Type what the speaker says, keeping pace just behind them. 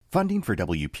Funding for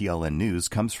WPLN News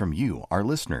comes from you, our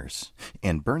listeners,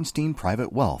 and Bernstein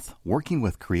Private Wealth, working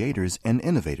with creators and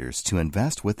innovators to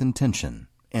invest with intention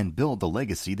and build the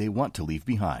legacy they want to leave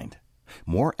behind.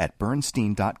 More at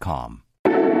Bernstein.com.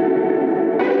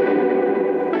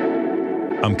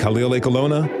 I'm Khalil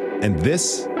Ekolona, and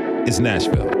this is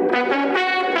Nashville.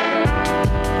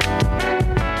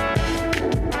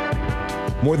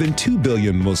 More than 2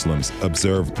 billion Muslims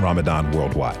observe Ramadan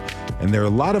worldwide, and there are a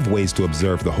lot of ways to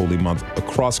observe the holy month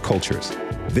across cultures.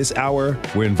 This hour,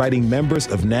 we're inviting members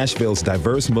of Nashville's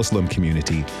diverse Muslim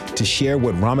community to share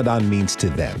what Ramadan means to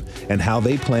them and how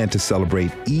they plan to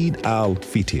celebrate Eid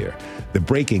al-Fitr, the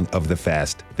breaking of the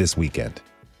fast this weekend.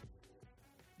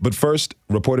 But first,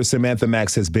 reporter Samantha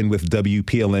Max has been with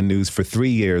WPLN News for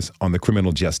 3 years on the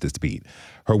criminal justice beat.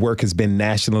 Her work has been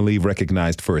nationally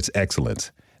recognized for its excellence.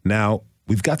 Now,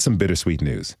 we've got some bittersweet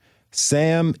news.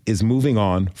 Sam is moving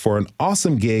on for an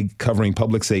awesome gig covering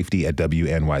public safety at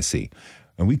WNYC.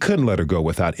 And we couldn't let her go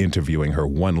without interviewing her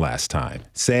one last time.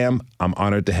 Sam, I'm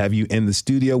honored to have you in the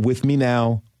studio with me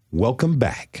now. Welcome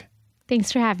back.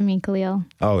 Thanks for having me, Khalil.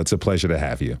 Oh, it's a pleasure to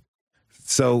have you.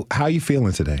 So, how are you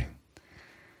feeling today?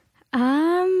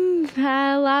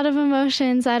 A lot of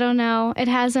emotions. I don't know. It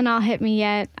hasn't all hit me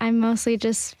yet. I'm mostly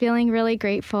just feeling really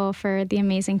grateful for the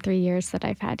amazing 3 years that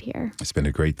I've had here. It's been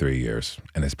a great 3 years,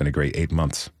 and it's been a great 8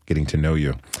 months getting to know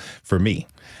you for me.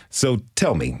 So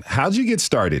tell me, how'd you get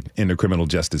started in the criminal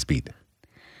justice beat?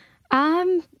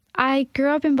 I grew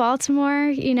up in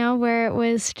Baltimore, where it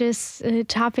was just a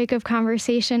topic of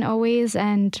conversation always.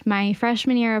 And my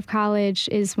freshman year of college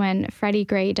is when Freddie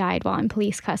Gray died while in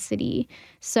police custody.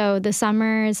 So the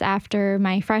summers after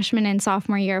my freshman and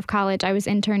sophomore year of college, I was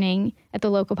interning at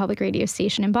the local public radio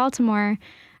station in Baltimore.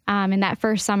 And that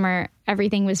first summer,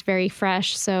 everything was very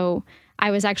fresh. So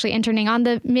I was actually interning on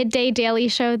the midday daily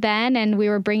show then, and we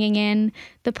were bringing in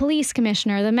the police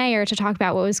commissioner, the mayor, to talk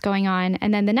about what was going on.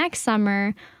 And then the next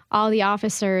summer, all the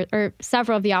officers, or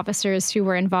several of the officers who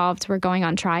were involved, were going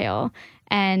on trial.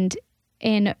 And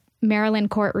in Maryland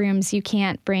courtrooms, you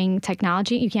can't bring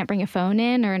technology. You can't bring a phone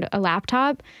in or a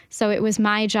laptop. So it was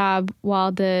my job,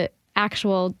 while the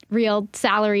actual real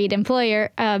salaried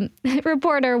employer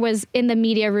reporter was in the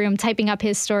media room typing up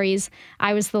his stories.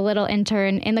 I was the little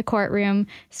intern in the courtroom,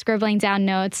 scribbling down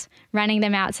notes, running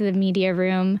them out to the media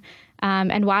room,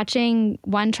 and watching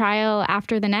one trial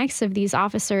after the next of these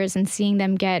officers and seeing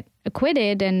them get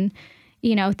acquitted and,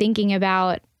 thinking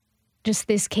about just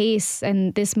this case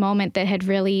and this moment that had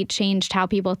really changed how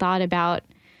people thought about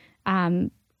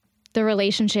the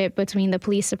relationship between the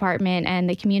police department and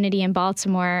the community in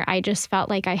Baltimore. I just felt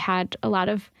like I had a lot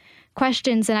of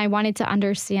questions, and I wanted to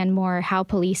understand more how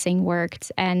policing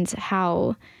worked and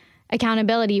how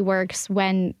accountability works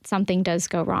when something does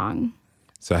go wrong.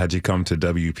 So how'd you come to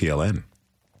WPLN?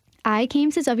 I came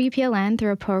to WPLN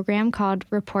through a program called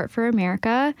Report for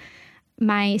America.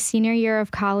 My senior year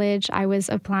of college, I was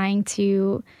applying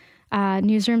to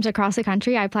newsrooms across the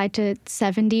country. I applied to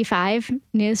 75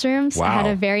 newsrooms. Wow. I had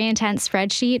a very intense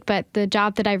spreadsheet, but the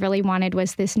job that I really wanted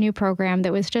was this new program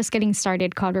that was just getting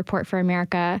started called Report for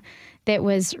America, that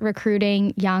was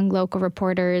recruiting young local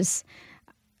reporters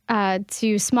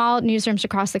to small newsrooms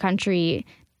across the country.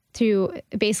 To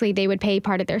basically, they would pay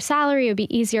part of their salary. It would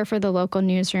be easier for the local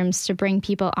newsrooms to bring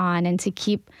people on and to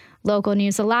keep local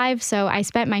news alive. So I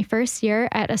spent my first year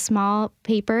at a small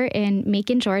paper in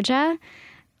Macon, Georgia,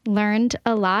 learned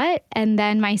a lot. And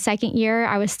then my second year,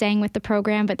 I was staying with the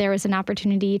program, but there was an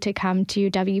opportunity to come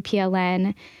to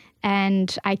WPLN.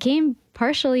 And I came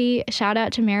partially, shout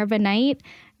out to Maribel Knight.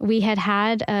 We had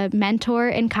a mentor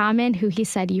in common who he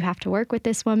said, you have to work with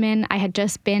this woman. I had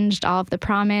just binged all of The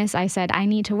Promise. I said, I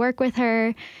need to work with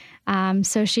her.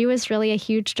 So she was really a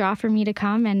huge draw for me to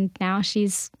come. And now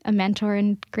she's a mentor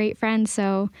and great friend.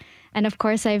 So, and of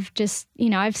course, I've just,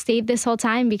 I've stayed this whole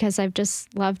time because I've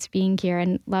just loved being here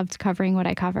and loved covering what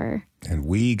I cover. And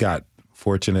we got,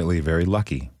 fortunately, very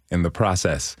lucky in the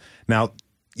process. Now,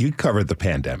 you covered the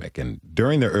pandemic, and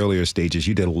during the earlier stages,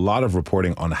 you did a lot of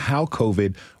reporting on how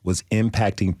COVID was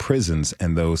impacting prisons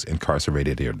and those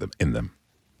incarcerated in them.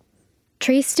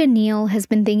 Trayston Neal has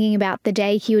been thinking about the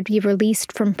day he would be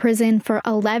released from prison for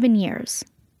 11 years.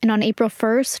 And on April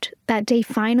 1st, that day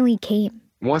finally came.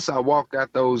 Once I walked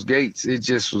out those gates, it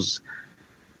just was,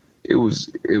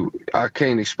 I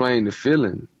can't explain the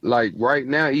feeling. Like right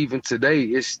now, even today,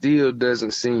 it still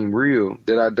doesn't seem real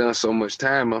that I've done so much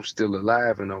time. I'm still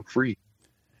alive and I'm free.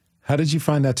 How did you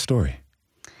find that story?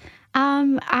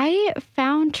 I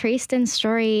found Trayston's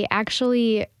story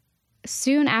actually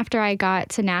soon after I got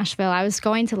to Nashville. I was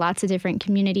going to lots of different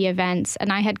community events,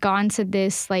 and I had gone to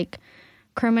this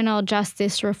criminal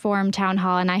justice reform town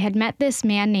hall, and I had met this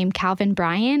man named Calvin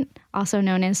Bryant, also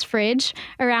known as Fridge,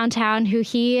 around town, who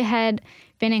he had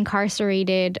been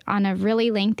incarcerated on a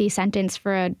really lengthy sentence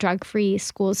for a drug-free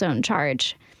school zone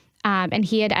charge. And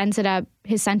he had ended up,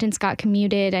 his sentence got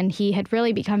commuted, and he had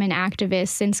really become an activist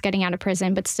since getting out of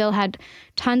prison, but still had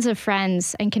tons of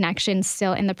friends and connections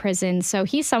still in the prison. So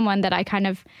he's someone that I kind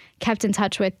of kept in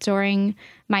touch with during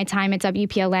my time at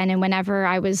WPLN. And whenever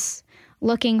I was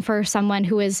looking for someone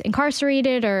who was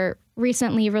incarcerated or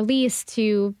recently released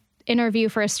to interview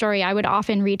for a story, I would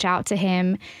often reach out to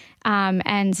him.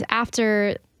 And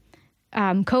after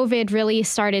COVID really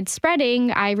started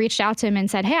spreading, I reached out to him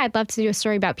and said, hey, I'd love to do a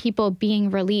story about people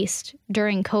being released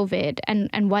during COVID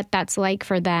and what that's like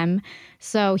for them.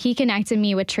 So he connected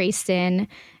me with Trayston,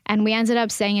 and we ended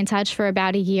up staying in touch for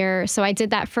about a year. So I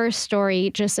did that first story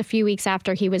just a few weeks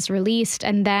after he was released.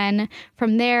 And then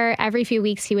from there, every few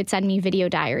weeks, he would send me video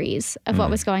diaries of what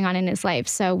was going on in his life.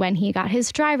 So when he got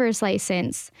his driver's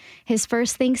license, his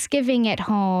first Thanksgiving at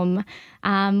home,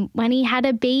 when he had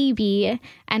a baby,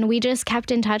 and we just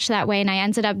kept in touch that way. And I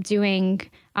ended up doing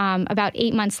about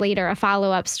 8 months later, a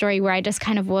follow-up story where I just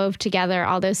kind of wove together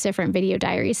all those different video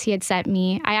diaries he had sent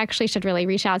me. I actually should really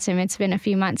reach out to him. It's been a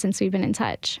few months since we've been in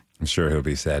touch. I'm sure he'll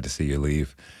be sad to see you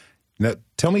leave. Now,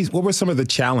 tell me, what were some of the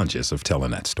challenges of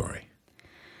telling that story?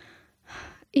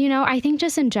 You know, I think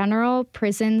just in general,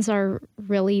 prisons are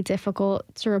really difficult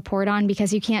to report on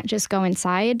because you can't just go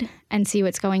inside and see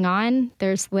what's going on.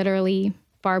 There's literally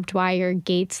barbed wire,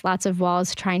 gates, lots of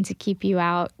walls trying to keep you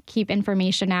out, keep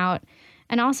information out.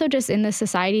 And also just in the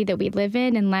society that we live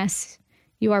in, unless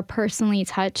you are personally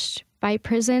touched by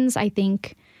prisons, I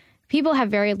think people have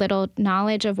very little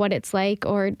knowledge of what it's like,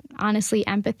 or honestly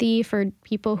empathy for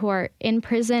people who are in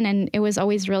prison. And it was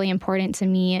always really important to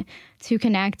me to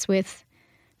connect with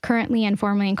currently and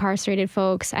formerly incarcerated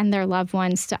folks and their loved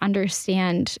ones to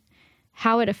understand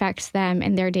how it affects them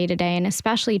in their day-to-day. And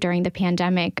especially during the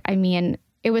pandemic, I mean,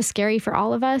 it was scary for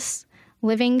all of us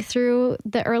living through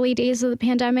the early days of the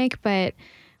pandemic, but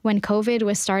when COVID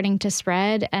was starting to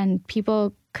spread and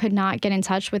people could not get in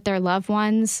touch with their loved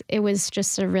ones, it was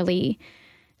just a really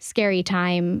scary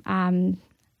time.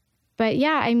 But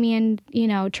yeah, I mean, you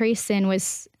know, Trayston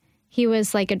was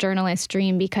like a journalist's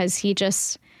dream because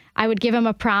I would give him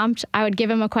a prompt, I would give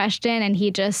him a question, and he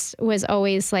just was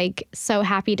always like so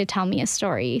happy to tell me a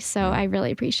story. So I really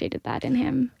appreciated that in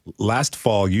him. Last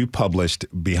fall, you published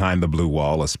Behind the Blue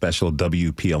Wall, a special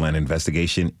WPLN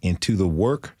investigation into the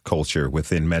work culture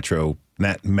within Metro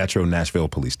Nashville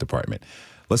Police Department.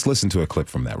 Let's listen to a clip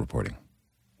from that reporting.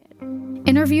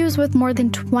 Interviews with more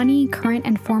than 20 current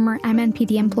and former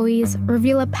MNPD employees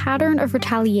reveal a pattern of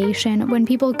retaliation when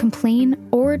people complain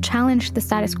or challenge the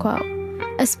status quo,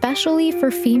 especially for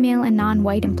female and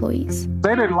non-white employees.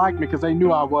 They didn't like me because they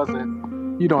knew I wasn't,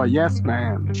 a yes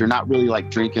man. If you're not really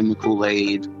like drinking the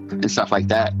Kool-Aid and stuff like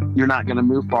that, you're not going to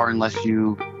move far unless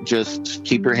you just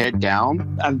keep your head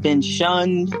down. I've been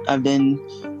shunned. I've been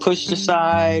pushed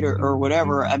aside or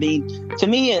whatever. I mean, to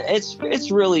me,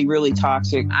 it's really, really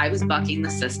toxic. I was bucking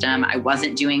the system. I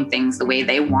wasn't doing things the way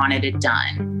they wanted it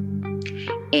done.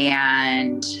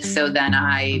 And so then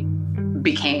I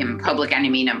became public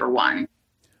enemy number one.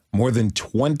 More than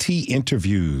 20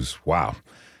 interviews. Wow.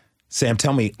 Sam,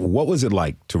 tell me, what was it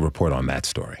like to report on that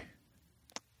story?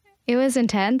 It was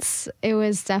intense. It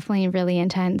was definitely really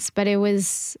intense, but it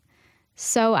was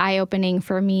so eye-opening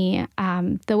for me.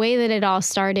 The way that it all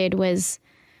started was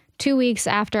 2 weeks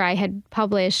after I had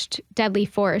published Deadly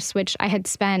Force, which I had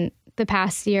spent the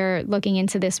past year looking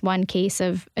into this one case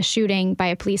of a shooting by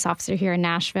a police officer here in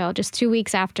Nashville. Just 2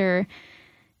 weeks after,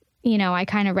 I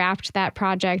kind of wrapped that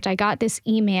project, I got this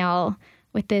email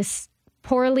with this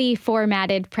poorly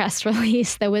formatted press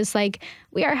release that was like,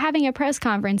 we are having a press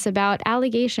conference about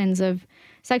allegations of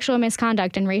sexual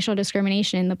misconduct and racial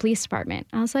discrimination in the police department.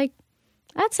 I was like,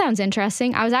 that sounds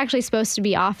interesting. I was actually supposed to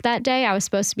be off that day. I was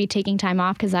supposed to be taking time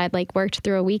off because I'd worked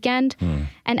through a weekend.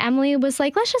 And Emily was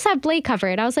like, let's just have Blake cover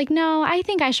it. I was like, no, I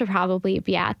think I should probably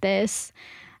be at this.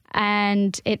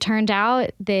 And it turned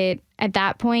out that at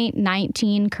that point,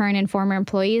 19 current and former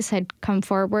employees had come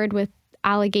forward with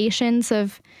allegations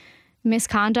of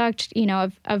misconduct,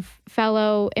 of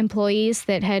fellow employees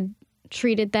that had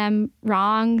treated them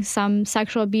wrong, some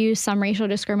sexual abuse, some racial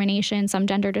discrimination, some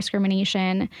gender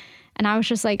discrimination. And I was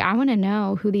just like, I want to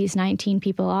know who these 19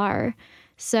 people are.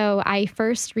 So I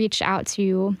first reached out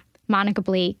to Monica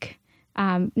Blake,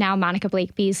 now Monica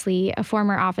Blake Beasley, a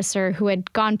former officer who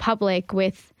had gone public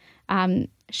with,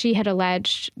 she had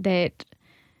alleged that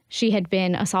she had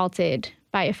been assaulted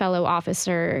by a fellow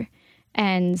officer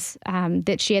and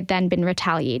that she had then been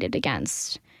retaliated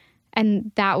against.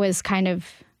 And that was kind of,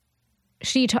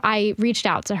 I reached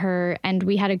out to her and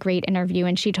we had a great interview,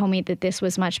 and she told me that this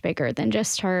was much bigger than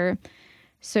just her.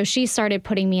 So she started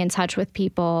putting me in touch with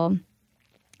people.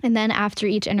 And then after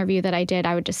each interview that I did,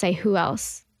 I would just say, who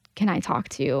else can I talk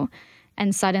to?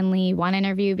 And suddenly one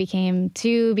interview became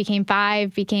 2, became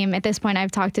 5, at this point,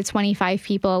 I've talked to 25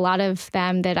 people, a lot of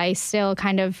them that I still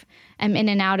kind of am in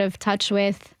and out of touch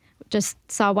with. Just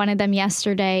saw one of them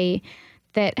yesterday,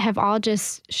 that have all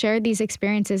just shared these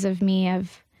experiences of me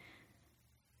of,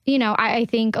 I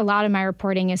think a lot of my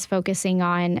reporting is focusing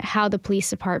on how the police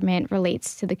department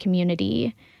relates to the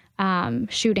community,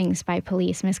 shootings by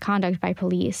police, misconduct by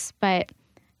police. But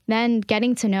then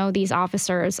getting to know these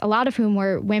officers, a lot of whom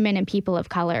were women and people of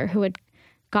color who had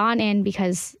gone in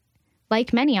because,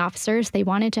 like many officers, they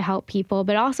wanted to help people,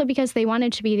 but also because they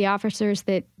wanted to be the officers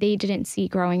that they didn't see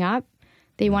growing up.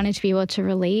 They wanted to be able to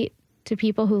relate to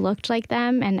people who looked like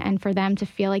them and for them to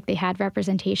feel like they had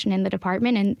representation in the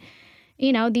department. And,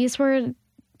 these were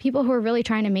people who were really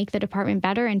trying to make the department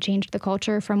better and change the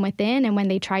culture from within. And when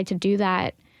they tried to do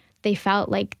that, they felt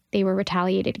like they were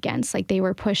retaliated against, like they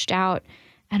were pushed out.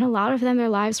 And a lot of them, their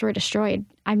lives were destroyed.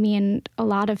 I mean, a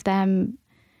lot of them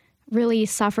really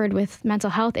suffered with mental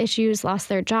health issues, lost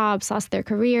their jobs, lost their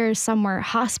careers. Some were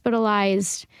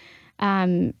hospitalized.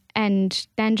 And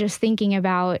then just thinking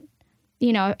about,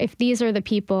 if these are the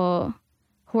people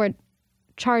who are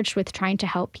charged with trying to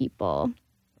help people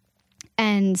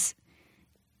and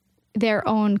their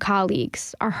own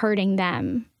colleagues are hurting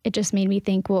them, it just made me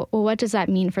think, well, what does that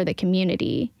mean for the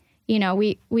community?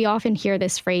 We often hear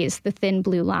this phrase, the thin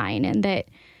blue line, and that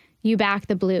you back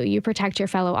the blue, you protect your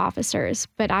fellow officers.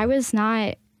 But I was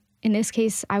not, in this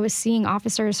case, I was seeing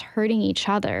officers hurting each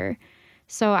other.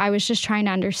 So I was just trying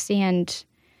to understand,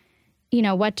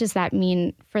 what does that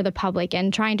mean for the public,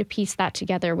 and trying to piece that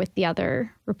together with the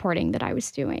other reporting that I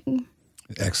was doing.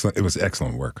 Excellent. It was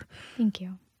excellent work. Thank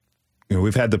you.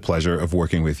 We've had the pleasure of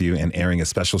working with you and airing a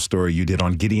special story you did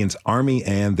on Gideon's Army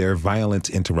and their violence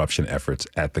interruption efforts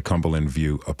at the Cumberland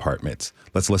View Apartments.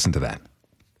 Let's listen to that.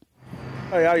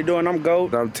 Hey, how you doing? I'm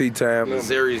Gold. I'm T-Tab. I'm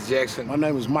Zarius Jackson. My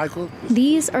name is Michael.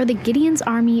 These are the Gideon's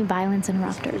Army violence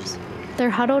interrupters. They're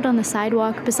huddled on the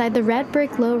sidewalk beside the red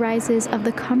brick low-rises of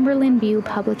the Cumberland View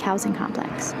public housing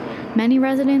complex. Many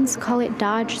residents call it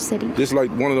Dodge City. This is like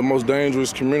one of the most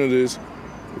dangerous communities,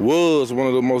 was one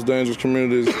of the most dangerous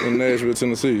communities in Nashville,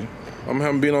 Tennessee. I'm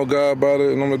having been on God about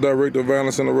it, and I'm the director of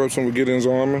violence interruption with Gideon's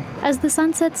Army. As the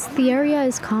sun sets, the area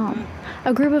is calm.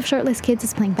 A group of shirtless kids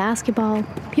is playing basketball.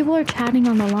 People are chatting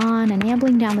on the lawn and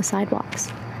ambling down the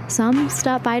sidewalks. Some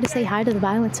stop by to say hi to the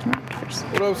violence interrupters.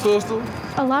 What up, sister?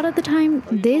 A lot of the time,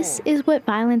 this is what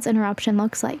violence interruption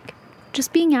looks like.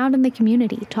 Just being out in the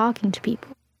community, talking to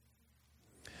people.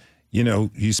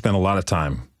 You spent a lot of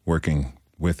time working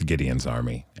with Gideon's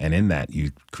Army, and in that,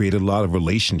 you created a lot of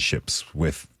relationships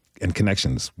with and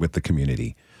connections with the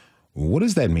community. What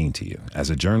does that mean to you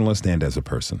as a journalist and as a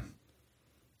person?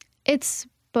 It's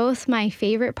both my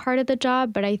favorite part of the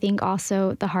job, but I think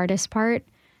also the hardest part.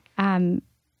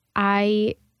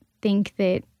 I think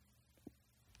that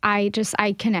I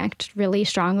connect really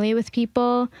strongly with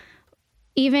people.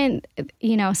 Even,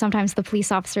 sometimes the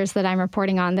police officers that I'm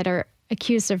reporting on that are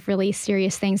accused of really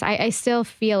serious things, I still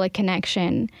feel a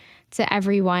connection to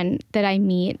everyone that I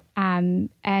meet. And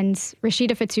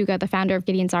Rashida Fatuga, the founder of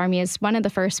Gideon's Army, is one of the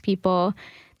first people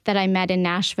that I met in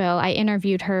Nashville. I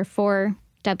interviewed her for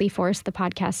Deadly Force, the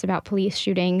podcast about police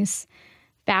shootings,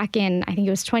 back in, I think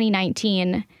it was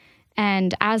 2019.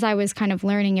 And as I was kind of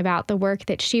learning about the work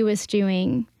that she was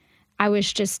doing, I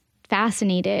was just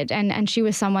fascinated. And she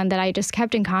was someone that I just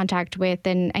kept in contact with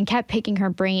and kept picking her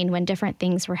brain when different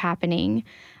things were happening.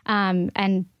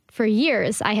 And for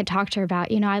years, I had talked to her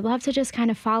about, I'd love to just kind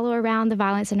of follow around the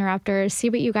violence interrupters, see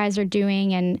what you guys are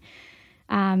doing. And,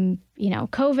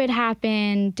 COVID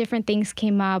happened, different things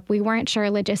came up. We weren't sure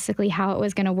logistically how it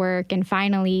was going to work. And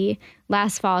finally,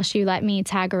 last fall, she let me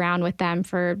tag around with them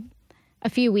for a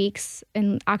few weeks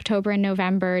in October and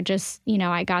November. Just,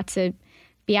 I got to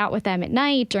be out with them at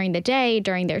night, during the day,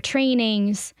 during their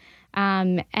trainings.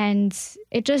 And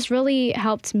it just really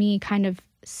helped me kind of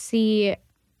see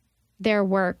their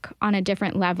work on a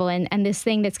different level. And this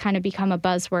thing that's kind of become a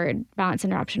buzzword, violence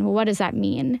interruption. Well, what does that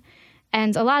mean?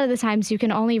 And a lot of the times you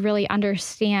can only really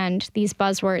understand these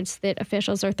buzzwords that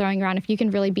officials are throwing around if you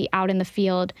can really be out in the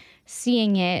field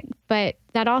seeing it. But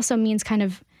that also means kind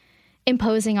of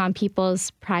imposing on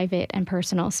people's private and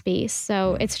personal space.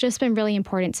 So it's just been really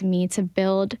important to me to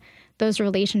build those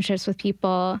relationships with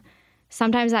people.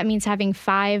 Sometimes that means having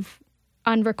 5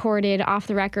 unrecorded,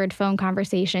 off-the-record phone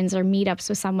conversations or meetups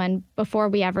with someone before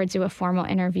we ever do a formal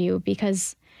interview,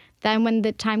 because then when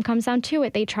the time comes down to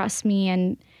it, they trust me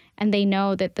and they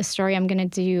know that the story I'm going to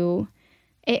do,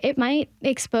 it might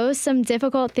expose some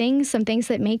difficult things, some things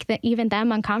that make even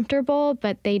them uncomfortable,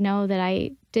 but they know that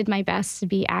I did my best to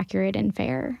be accurate and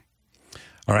fair.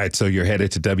 All right, so you're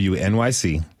headed to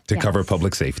WNYC to cover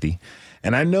public safety.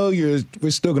 And I know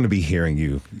we're still going to be hearing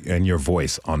you and your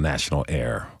voice on national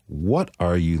air. What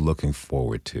are you looking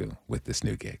forward to with this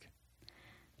new gig?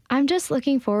 I'm just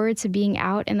looking forward to being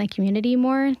out in the community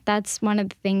more. That's one of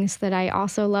the things that I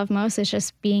also love most, is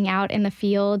just being out in the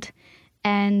field.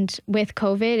 And with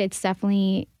COVID, it's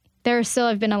definitely, there still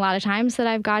have been a lot of times that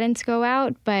I've gotten to go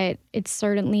out, but it's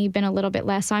certainly been a little bit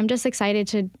less. So I'm just excited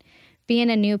to be in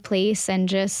a new place and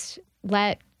just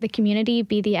let the community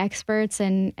be the experts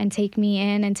and take me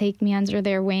in and take me under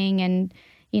their wing and,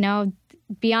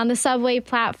 be on the subway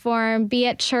platform, be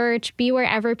at church, be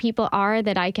wherever people are,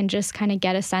 that I can just kind of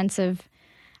get a sense of,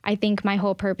 I think my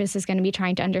whole purpose is going to be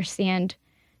trying to understand,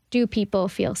 do people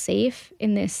feel safe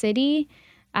in this city?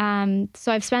 So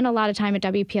I've spent a lot of time at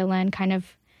WPLN, kind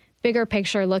of bigger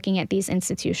picture, looking at these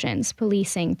institutions,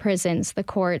 policing, prisons, the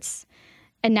courts.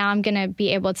 And now I'm going to be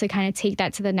able to kind of take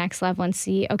that to the next level and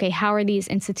see, okay, how are these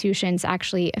institutions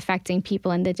actually affecting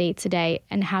people in the day-to-day,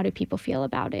 and how do people feel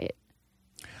about it?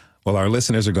 Well, our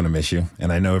listeners are going to miss you,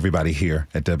 and I know everybody here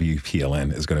at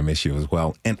WPLN is going to miss you as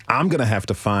well. And I'm going to have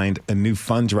to find a new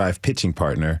Fund Drive pitching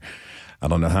partner. I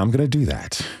don't know how I'm going to do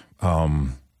that.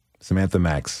 Samantha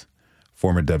Max,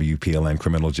 former WPLN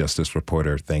criminal justice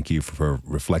reporter, thank you for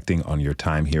reflecting on your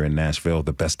time here in Nashville.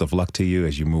 The best of luck to you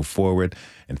as you move forward,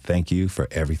 and thank you for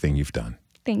everything you've done.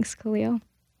 Thanks, Khalil.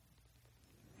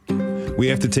 We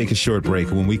have to take a short break.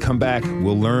 When we come back,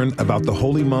 we'll learn about the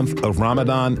holy month of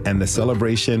Ramadan and the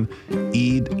celebration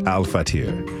Eid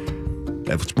al-Fitr,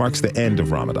 which marks the end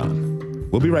of Ramadan.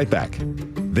 We'll be right back.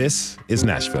 This is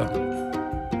Nashville.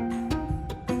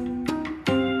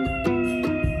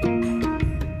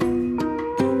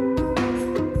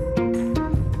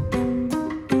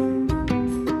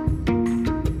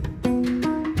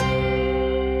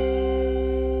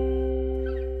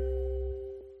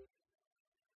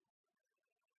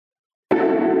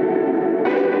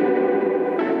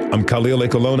 I'm Khalil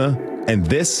Ekolona, and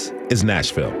this is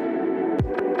Nashville.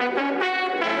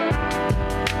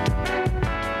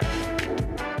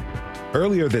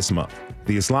 Earlier this month,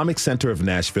 the Islamic Center of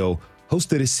Nashville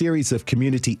hosted a series of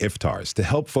community iftars to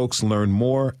help folks learn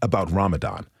more about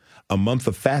Ramadan, a month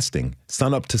of fasting,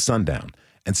 sunup to sundown,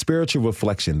 and spiritual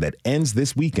reflection that ends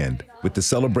this weekend with the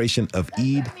celebration of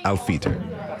Eid al-Fitr.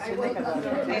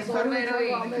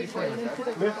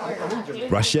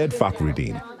 Rashed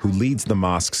Fakhruddin, who leads the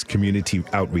mosque's community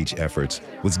outreach efforts,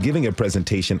 was giving a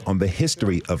presentation on the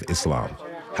history of Islam,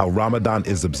 how Ramadan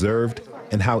is observed,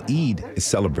 and how Eid is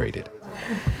celebrated.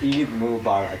 Eid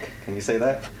Mubarak. Can you say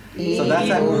that? Eid so that's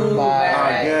that. Mubarak.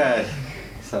 Oh, good.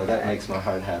 So that makes my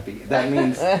heart happy. That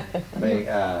means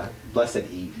blessed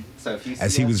Eid. So if you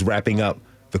As he was wrapping up,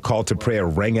 the call to prayer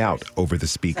rang out over the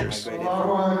speakers.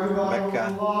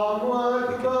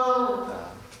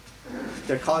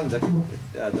 They're calling the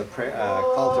prayer,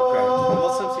 call to prayer.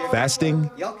 Muslims here, Fasting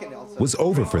was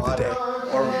over for the day.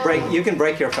 Or you can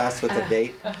break your fast with a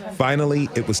date. Finally,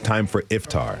 it was time for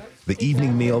iftar, the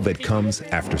evening meal that comes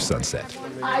after sunset.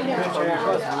 I know.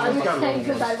 I was saying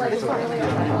because I like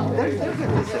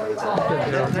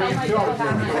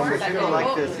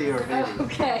like to see your video.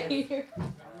 Okay.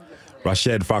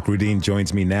 Rashed Fakhruddin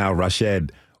joins me now.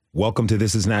 Rashed, welcome to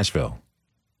This is Nashville.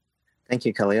 Thank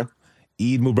you, Khalil.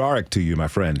 Eid Mubarak to you, my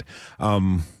friend.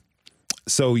 Eid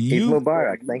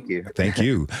Mubarak, thank you. Thank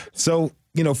you. So,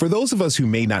 for those of us who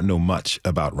may not know much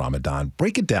about Ramadan,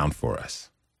 break it down for us.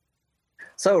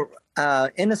 So,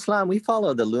 in Islam, we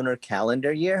follow the lunar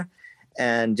calendar year,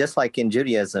 and just like in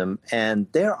Judaism, and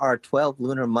there are 12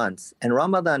 lunar months, and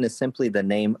Ramadan is simply the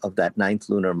name of that 9th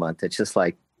lunar month. It's just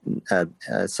like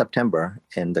September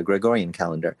in the Gregorian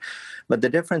calendar. But the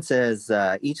difference is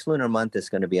each lunar month is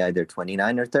going to be either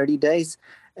 29 or 30 days.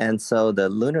 And so the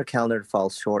lunar calendar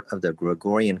falls short of the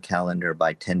Gregorian calendar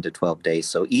by 10 to 12 days.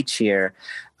 So each year,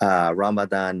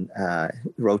 Ramadan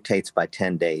rotates by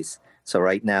 10 days. So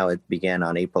right now it began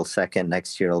on April 2nd.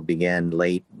 Next year it'll begin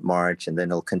late March, and then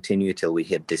it'll continue till we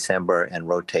hit December and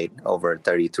rotate over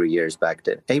 33 years back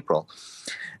to April.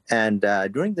 And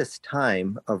during this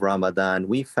time of Ramadan,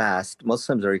 we fast.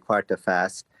 Muslims are required to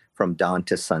fast from dawn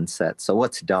to sunset. So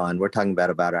what's dawn? We're talking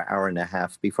about an hour and a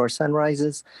half before sun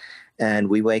rises. And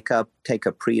we wake up, take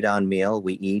a pre-dawn meal,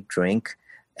 we eat, drink,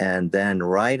 and then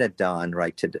right at dawn,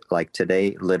 like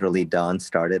today, literally dawn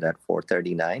started at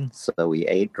 4:39. So we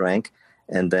ate, drank,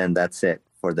 and then that's it.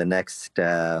 For the next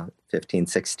 15,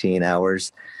 16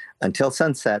 hours, until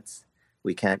sun sets,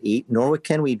 we can't eat, nor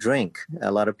can we drink.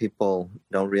 A lot of people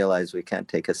don't realize we can't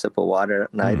take a sip of water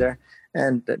neither,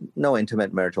 and no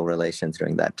intimate marital relations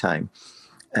during that time.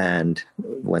 And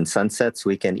when sun sets,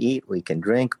 we can eat, we can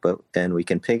drink, but then we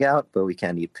can pig out, but we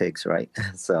can't eat pigs, right?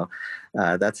 So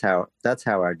that's how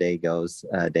our day goes,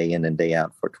 day in and day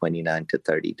out for 29 to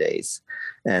 30 days.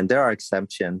 And there are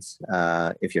exceptions.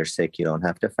 If you're sick, you don't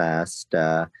have to fast.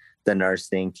 The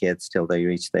nursing, kids till they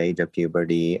reach the age of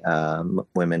puberty,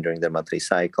 women during their monthly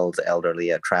cycles,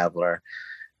 elderly, a traveler.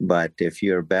 But if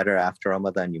you're better after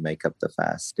Ramadan, you make up the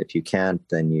fast. If you can't,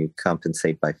 then you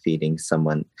compensate by feeding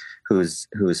someone who's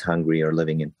hungry or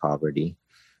living in poverty.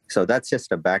 So that's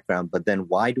just a background. But then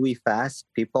why do we fast?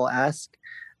 People ask.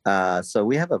 So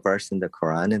we have a verse in the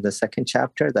Quran in the 2nd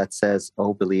chapter that says,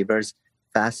 "O believers,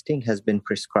 fasting has been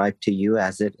prescribed to you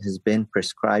as it has been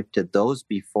prescribed to those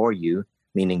before you,"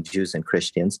 meaning Jews and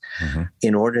Christians,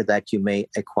 "in order that you may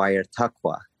acquire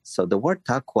taqwa." So the word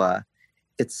taqwa,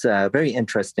 it's very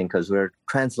interesting because we're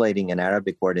translating an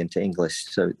Arabic word into English.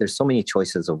 So there's so many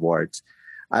choices of words.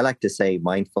 I like to say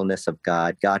mindfulness of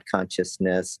God, God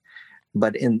consciousness,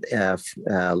 but in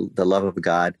the love of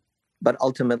God. But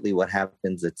ultimately what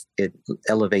happens, it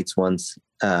elevates one's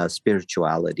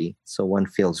spirituality. So one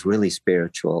feels really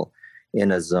spiritual,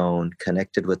 in a zone,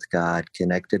 connected with God,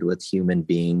 connected with human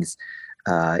beings.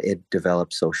 It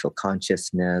develops social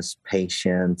consciousness,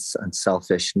 patience,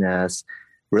 unselfishness,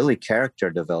 really character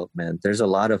development. There's a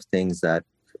lot of things that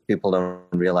people don't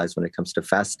realize when it comes to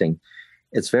fasting.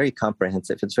 It's very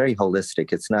comprehensive. It's very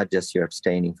holistic. It's not just you're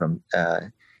abstaining from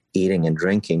eating and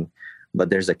drinking, but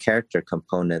there's a character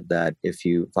component that if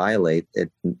you violate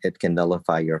it, it can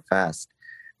nullify your fast.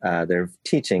 There are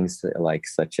teachings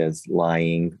such as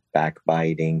lying,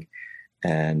 backbiting,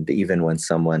 and even when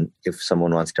if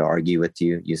someone wants to argue with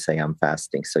you, you say, "I'm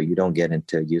fasting." So you don't get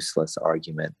into a useless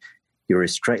argument. You're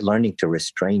learning to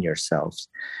restrain yourselves.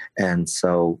 And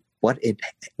so what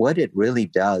it really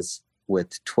does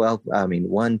with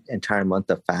 1 entire month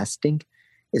of fasting,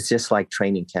 it's just like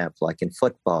training camp, like in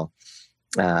football.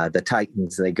 The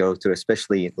Titans, they go through,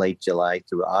 especially late July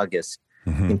through August,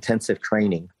 intensive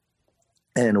training.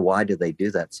 And why do they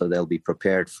do that? So they'll be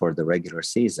prepared for the regular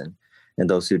season. And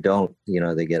those who don't,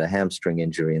 they get a hamstring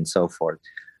injury and so forth.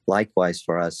 Likewise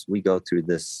for us, we go through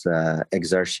this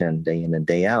exertion day in and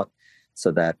day out, so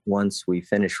that once we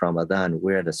finish Ramadan,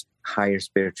 we're at a higher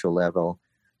spiritual level.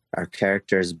 Our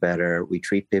character is better. We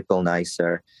treat people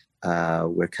nicer.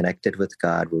 We're connected with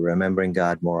God. We're remembering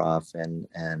God more often.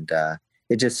 And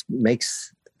it just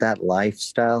makes that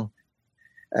lifestyle,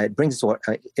 it brings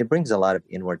a lot of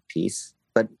inward peace.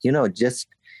 But, just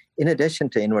in addition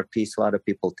to inward peace, a lot of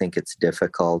people think it's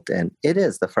difficult. And it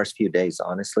is the first few days,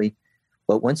 honestly.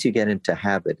 But once you get into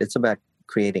habit, it's about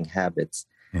creating habits.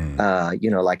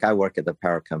 Like I work at the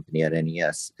power company at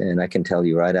NES, and I can tell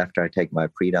you right after I take my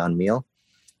pre-dawn meal,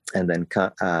 and then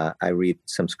I read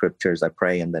some scriptures, I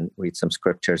pray, and then read some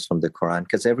scriptures from the Quran,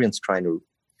 because everyone's trying to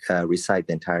recite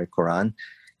the entire Quran,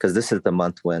 because this is the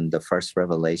month when the first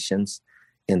revelations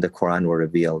in the Quran were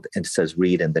revealed, and it says,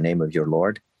 "Read in the name of your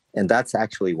Lord." And that's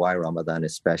actually why Ramadan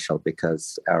is special,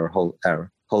 because our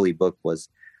holy book was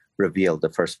revealed, the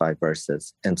first 5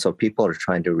 verses. And so people are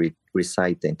trying to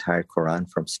recite the entire Quran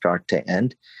from start to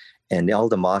end. And all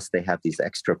the mosques, they have these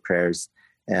extra prayers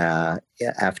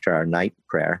after our night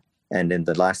prayer. And in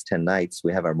the last 10 nights,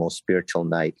 we have our most spiritual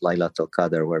night, Laylatul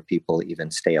Qadr, where people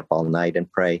even stay up all night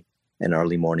and pray, and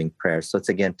early morning prayer. So it's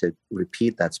again to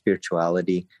repeat that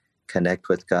spirituality, connect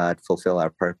with God, fulfill our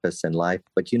purpose in life.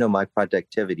 But my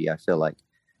productivity, I feel like,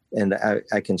 and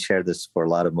I can share this for a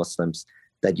lot of Muslims,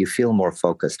 that you feel more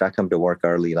focused. I come to work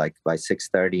early, like by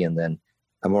 6:30, and then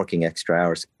I'm working extra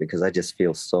hours because I just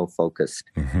feel so focused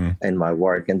in my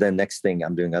work. And then next thing,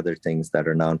 I'm doing other things that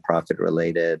are nonprofit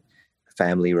related,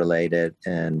 family related,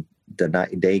 and the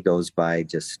day goes by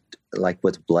just like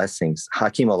with blessings.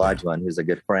 Hakeem Olajuwon, who's a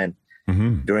good friend,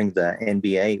 during the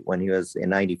NBA when he was in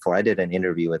 '94, I did an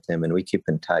interview with him, and we keep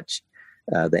in touch.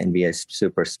 The NBA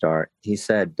superstar, he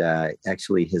said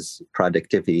actually his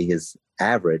productivity, his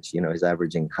average, he's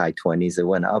averaging high 20s. It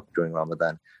went up during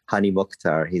Ramadan. Hani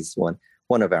Mukhtar, he's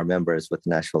one of our members with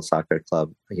Nashville Soccer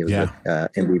Club. He was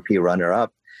MVP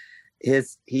runner-up.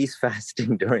 He's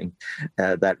fasting during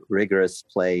that rigorous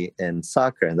play in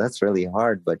soccer, and that's really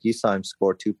hard. But you saw him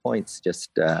score 2 points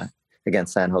just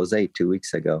against San Jose 2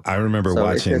 weeks ago. I remember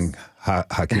watching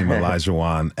Hakeem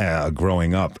Olajuwon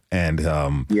growing up, and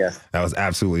that was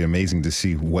absolutely amazing to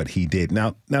see what he did.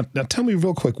 Now, tell me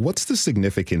real quick, what's the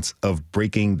significance of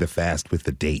breaking the fast with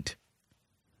the date?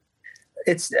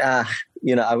 It's,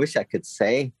 I wish I could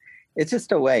say it's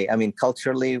just a way. I mean,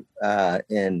 culturally, at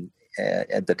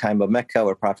the time of Mecca,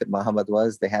 where Prophet Muhammad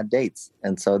was, they had dates,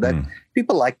 and so that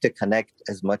people like to connect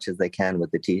as much as they can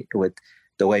with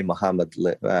the way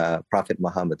Prophet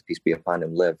Muhammad, peace be upon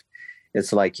him, lived.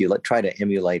 It's like you try to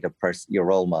emulate your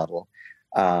role model.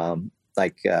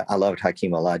 I loved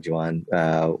Hakeem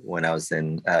Olajuwon when I was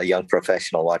a young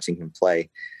professional watching him play,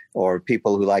 or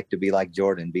people who like to be like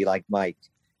Jordan, be like Mike.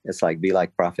 It's like be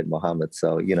like Prophet Muhammad.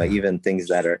 So, even things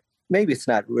that are, maybe it's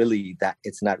not really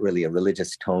a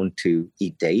religious tone to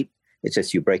eat date. It's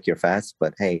just you break your fast,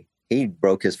 but hey, he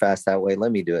broke his fast that way.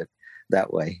 Let me do it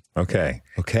that way. Okay.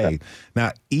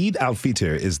 Now, Eid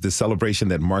al-Fitr is the celebration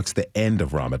that marks the end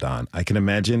of Ramadan. I can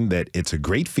imagine that it's a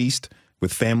great feast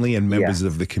with family and members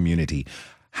of the community.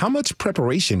 How much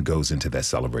preparation goes into that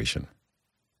celebration?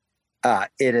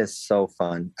 It is so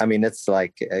fun. I mean, it's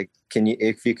like,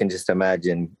 if you can just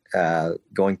imagine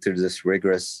going through this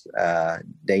rigorous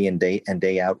day in and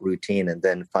day out routine, and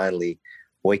then finally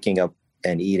waking up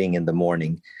and eating in the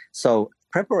morning. So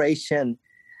preparation,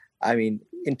 I mean,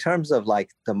 in terms of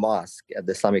like the mosque at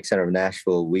the Islamic Center of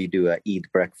Nashville, we do a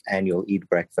annual Eid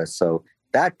breakfast. So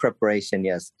that preparation,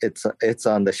 yes, it's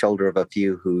on the shoulder of a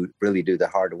few who really do the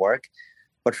hard work.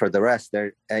 But for the rest,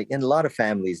 in a lot of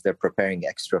families, they're preparing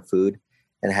extra food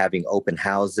and having open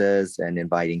houses and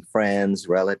inviting friends,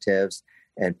 relatives,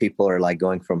 and people are like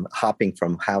hopping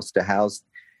from house to house,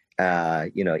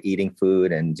 eating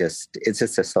food, and it's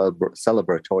just a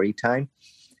celebratory time.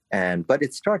 But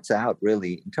it starts out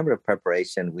really in terms of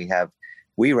preparation.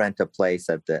 We rent a place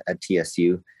at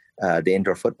TSU, the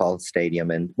indoor football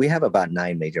stadium, and we have about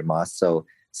 9 major mosques. So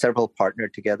several partner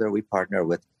together. We partner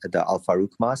with the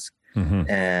Al-Faruq Mosque.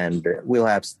 And we'll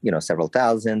have several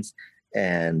thousands,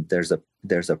 and there's a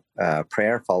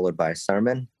prayer followed by a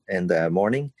sermon in the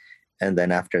morning, and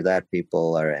then after that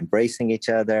people are embracing each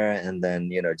other, and then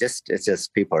it's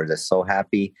just people are just so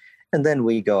happy, and then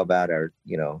we go about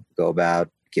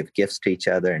give gifts to each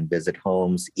other and visit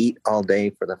homes, eat all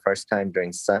day for the first time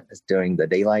during the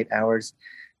daylight hours.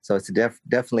 So it's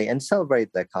definitely, and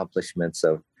celebrate the accomplishments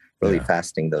of really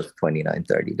fasting those 29,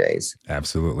 30 days.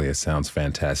 Absolutely. It sounds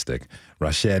fantastic.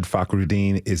 Rashed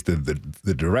Fakhruddin is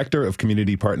the Director of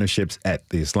Community Partnerships at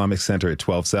the Islamic Center at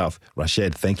 12 South.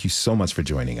 Rashed, thank you so much for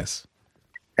joining us.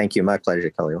 Thank you. My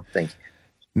pleasure, Khalil. Thank you.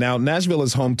 Now, Nashville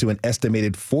is home to an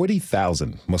estimated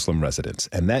 40,000 Muslim residents,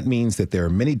 and that means that there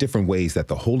are many different ways that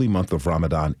the holy month of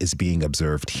Ramadan is being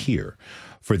observed here.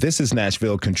 For This Is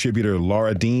Nashville, contributor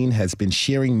Laura Dean has been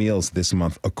sharing meals this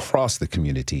month across the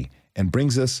community and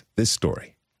brings us this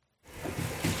story.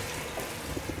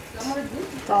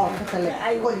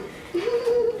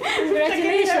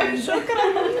 Congratulations.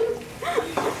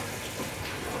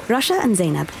 Rasha and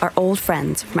Zainab are old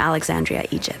friends from Alexandria,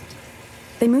 Egypt.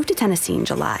 They moved to Tennessee in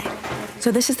July,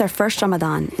 so this is their first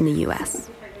Ramadan in the U.S.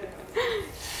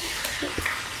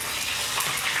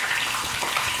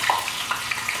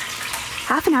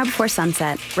 Half an hour before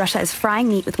sunset, Rasha is frying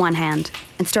meat with one hand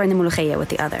and stirring the mulukhiyya with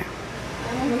the other.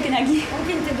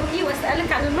 ممكن تدوقي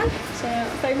واسالك عن الملح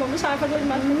طيب مش عارفه ادوق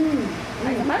الملح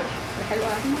عايزه ملح حلوه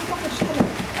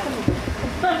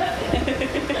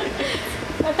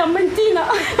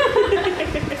طمنتينا.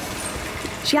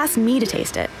 She asks me to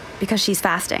taste it because she's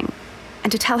fasting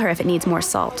and to tell her if it needs more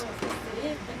salt.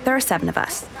 There are 7 of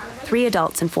us, 3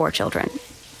 adults and 4 children,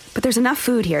 but there's enough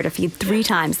food here to feed 3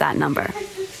 times that number.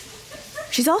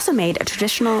 She's also made a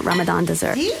traditional Ramadan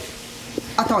dessert.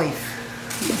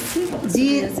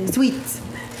 دي سويت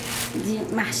دي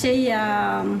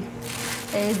محشيه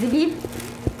زبيب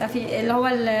اللي هو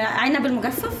العنب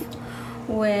المجفف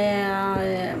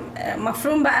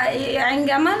ومفروم بقى عين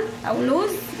جمل او لوز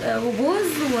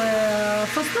وجوز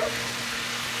وفستق.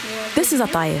 This is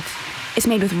al-Taif. It's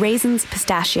made with raisins,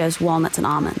 pistachios, walnuts, and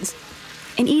almonds.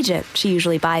 In Egypt, she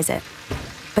usually buys it.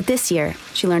 But this year,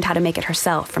 she learned how to make it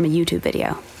herself from a YouTube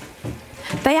video.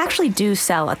 They actually do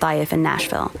sell al-Taif in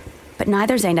Nashville, but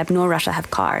neither Zainab nor Rasha have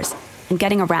cars, and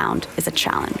getting around is a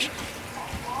challenge.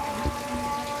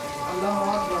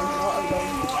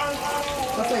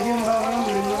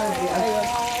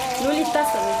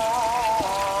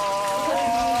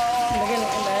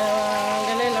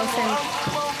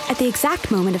 At the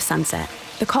exact moment of sunset,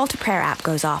 the call to prayer app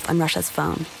goes off on Rasha's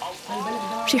phone.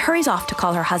 She hurries off to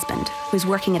call her husband, who's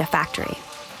working at a factory.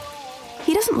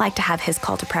 He doesn't like to have his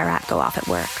call to prayer app go off at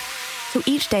work, so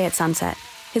each day at sunset,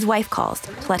 his wife calls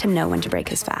to let him know when to break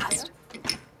his fast.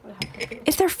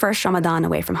 It's their first Ramadan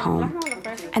away from home,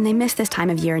 and they miss this time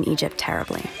of year in Egypt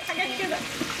terribly.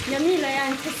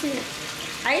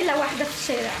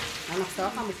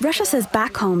 Rasha says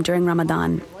back home during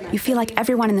Ramadan, you feel like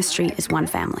everyone in the street is one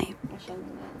family.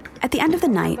 At the end of the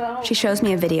night, she shows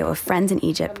me a video of friends in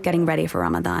Egypt getting ready for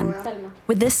Ramadan,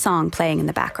 with this song playing in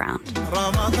the background.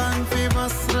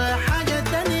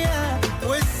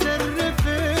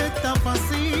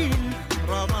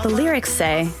 The lyrics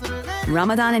say,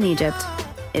 Ramadan in Egypt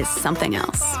is something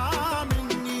else.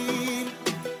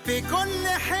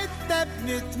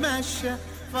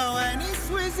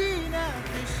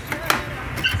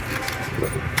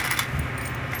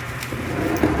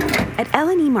 At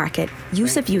L&E Market,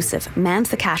 Yusuf mans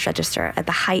the cash register at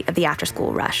the height of the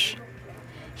after-school rush.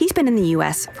 He's been in the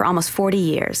U.S. for almost 40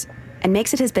 years and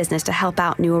makes it his business to help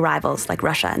out new arrivals like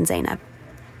Russia and Zainab.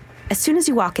 As soon as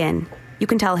you walk in, you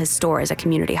can tell his store is a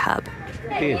community hub.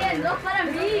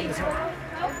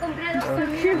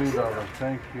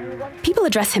 People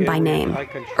address him by name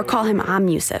or call him Am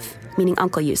Yusuf, meaning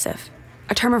Uncle Yusuf,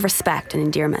 a term of respect and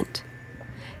endearment.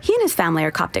 He and his family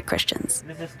are Coptic Christians.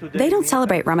 They don't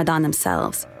celebrate Ramadan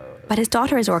themselves, but his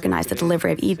daughter has organized the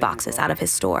delivery of Eid boxes out of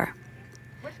his store.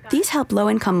 These help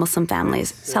low-income Muslim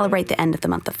families celebrate the end of the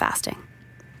month of fasting.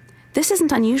 This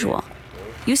isn't unusual.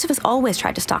 Yusuf has always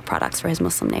tried to stock products for his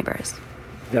Muslim neighbors.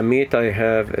 The meat I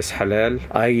have is halal.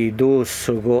 I do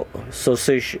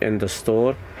sausage in the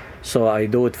store, so I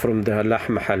do it from the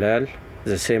lahm halal,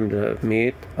 the same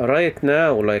meat. Right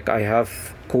now, I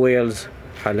have quails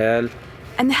halal.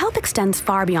 And the help extends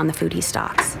far beyond the food he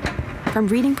stocks. From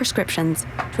reading prescriptions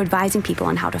to advising people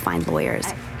on how to find lawyers,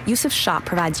 Yusuf's shop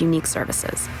provides unique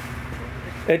services.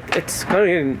 It's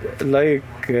kind of like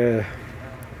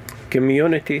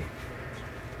community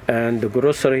and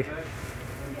grocery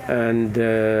and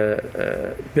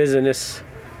business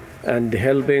and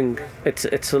helping.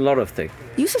 It's a lot of things.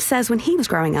 Yusuf says when he was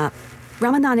growing up,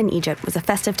 Ramadan in Egypt was a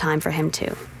festive time for him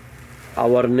too.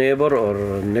 Our neighbor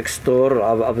or next door,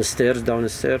 upstairs,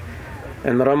 downstairs,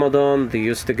 in Ramadan, they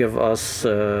used to give us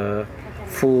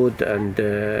food and,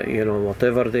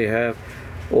 whatever they have.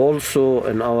 Also,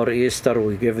 in our Easter,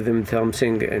 we give them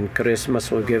something. In Christmas,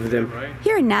 we give them.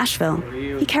 Here in Nashville,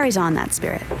 he carries on that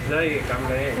spirit.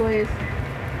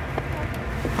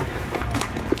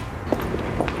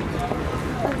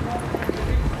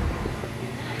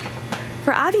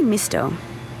 For Avi Misto,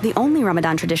 the only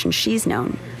Ramadan tradition she's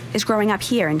known is growing up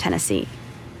here in Tennessee.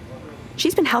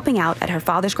 She's been helping out at her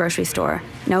father's grocery store,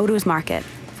 Nowruz Market,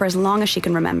 for as long as she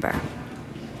can remember.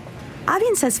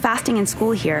 Avian says fasting in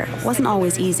school here wasn't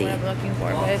always easy. What I'm looking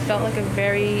for, but it felt like a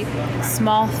very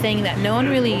small thing that no one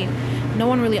really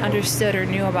understood or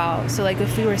knew about. So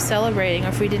if we were celebrating or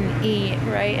if we didn't eat,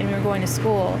 right, and we were going to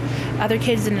school, other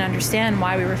kids didn't understand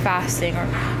why we were fasting or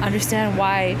understand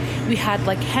why we had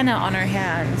henna on our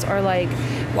hands or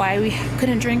why we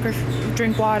couldn't drink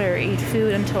water or eat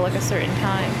food until a certain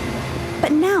time.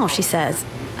 But now, she says,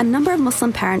 a number of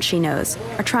Muslim parents she knows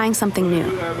are trying something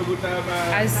new.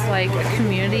 As a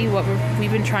community, what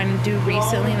we've been trying to do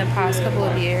recently in the past couple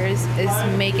of years is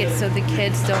make it so the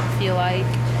kids don't feel like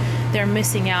they're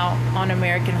missing out on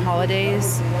American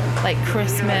holidays like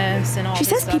Christmas and all. She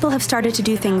says people have started to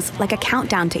do things like a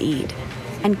countdown to Eid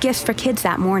and gifts for kids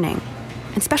that morning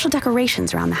and special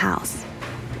decorations around the house.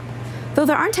 Though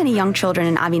there aren't any young children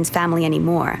in Avin's family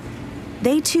anymore,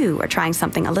 they too are trying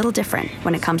something a little different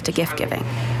when it comes to gift giving.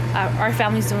 Our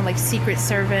family's doing Secret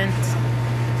Servant.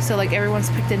 So everyone's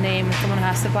picked a name and someone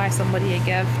has to buy somebody a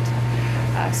gift.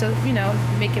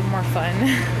 Make it more fun.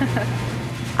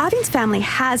 Avin's family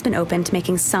has been open to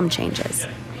making some changes,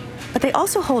 but they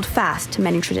also hold fast to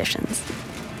many traditions.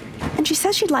 And she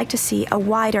says she'd like to see a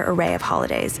wider array of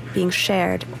holidays being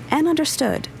shared and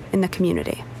understood in the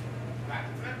community.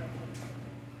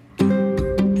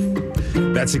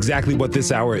 That's exactly what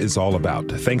this hour is all about.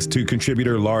 Thanks to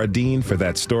contributor Laura Dean for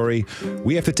that story.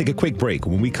 We have to take a quick break.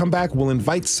 When we come back, we'll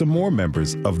invite some more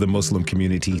members of the Muslim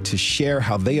community to share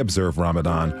how they observe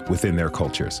Ramadan within their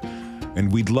cultures.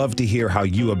 And we'd love to hear how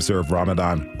you observe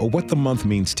Ramadan or what the month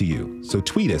means to you. So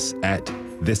tweet us at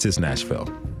This Is Nashville.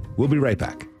 We'll be right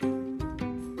back.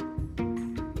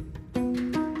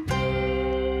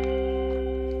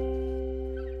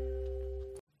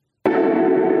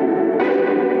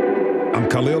 I'm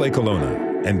Khalil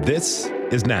Ekolona, and this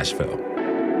is Nashville.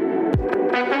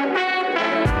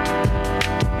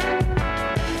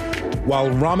 While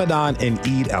Ramadan and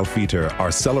Eid al-Fitr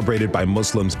are celebrated by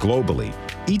Muslims globally,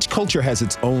 each culture has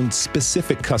its own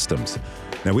specific customs.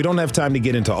 Now, we don't have time to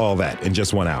get into all that in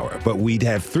just 1 hour, but we'd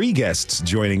have 3 guests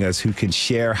joining us who can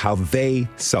share how they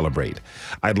celebrate.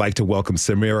 I'd like to welcome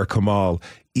Samira Kamal,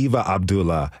 Eva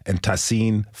Abdullah, and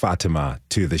Tassin Fatima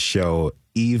to the show.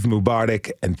 Eid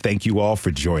Mubarak, and thank you all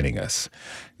for joining us.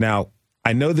 Now,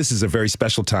 I know this is a very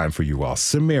special time for you all.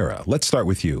 Samira, let's start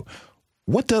with you.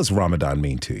 What does Ramadan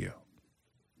mean to you?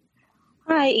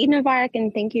 Hi, Eid Mubarak,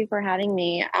 and thank you for having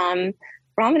me.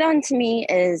 Ramadan to me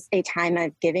is a time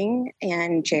of giving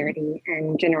and charity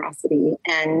and generosity.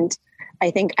 And I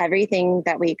think everything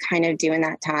that we kind of do in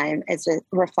that time is a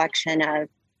reflection of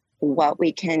what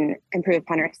we can improve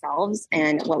upon ourselves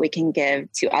and what we can give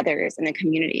to others in the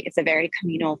community. It's a very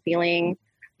communal feeling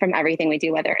from everything we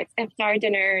do, whether it's iftar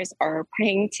dinners or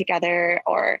praying together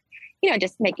or,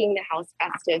 just making the house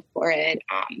festive for it,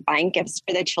 buying gifts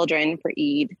for the children for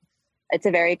Eid. It's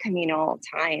a very communal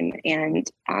time. And,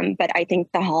 but I think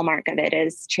the hallmark of it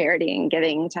is charity and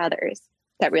giving to others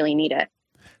that really need it.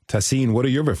 Tahseen, what are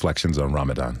your reflections on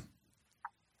Ramadan?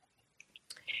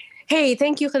 Hey,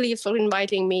 thank you, Khalid, for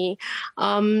inviting me.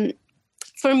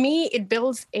 For me, it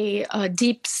builds a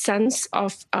deep sense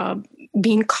of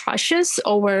being cautious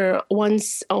over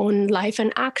one's own life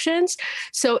and actions.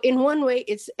 So in one way,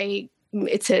 it's a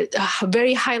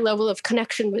very high level of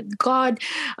connection with God.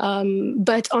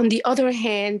 But on the other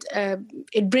hand,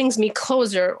 it brings me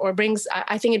closer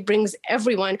I think it brings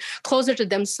everyone closer to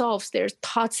themselves, their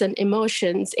thoughts and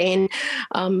emotions. And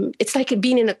it's like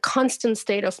being in a constant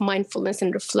state of mindfulness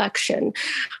and reflection.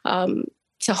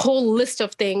 It's a whole list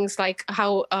of things, like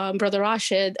how Brother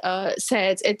Rashid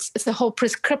said, it's a whole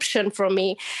prescription for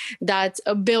me that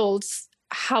builds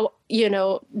how,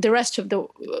 the rest of the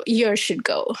year should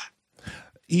go.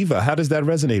 Eva, how does that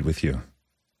resonate with you?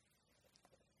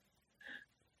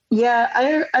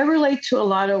 Yeah, I relate to a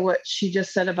lot of what she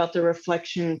just said about the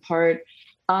reflection part.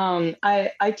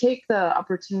 I take the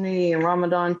opportunity in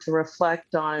Ramadan to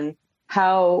reflect on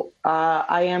how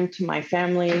I am to my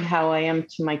family, how I am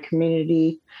to my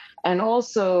community, and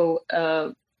also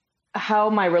how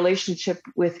my relationship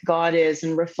with God is,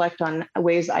 and reflect on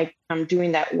ways I'm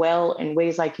doing that well and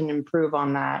ways I can improve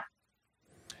on that.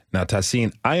 Now,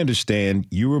 Tahseen, I understand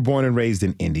you were born and raised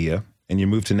in India and you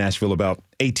moved to Nashville about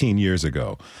 18 years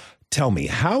ago. Tell me,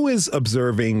 how is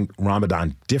observing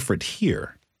Ramadan different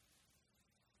here?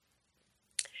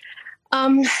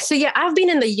 I've been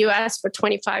in the U.S. for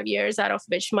 25 years, out of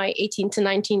which my 18 to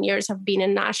 19 years have been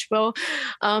in Nashville.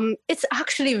 It's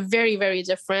actually very, very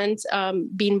different.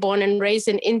 Being born and raised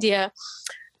in India,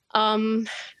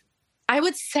 I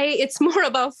would say it's more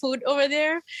about food over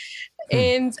there.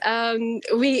 And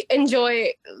we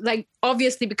enjoy,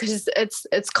 obviously, because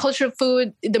it's cultural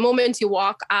food. The moment you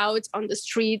walk out on the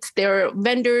streets, there are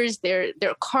vendors, there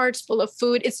are carts full of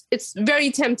food. It's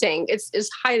very tempting. It's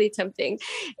highly tempting.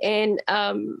 And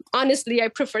honestly, I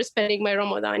prefer spending my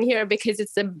Ramadan here because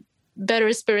it's a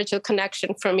better spiritual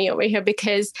connection for me over here,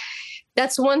 because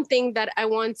that's one thing that I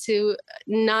want to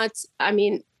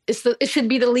it should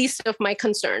be the least of my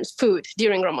concerns, food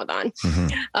during Ramadan.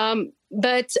 Mm-hmm.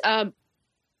 But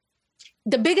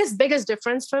the biggest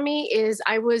difference for me is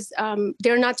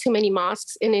there are not too many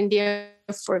mosques in India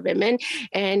for women.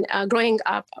 And growing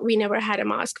up, we never had a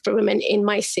mosque for women in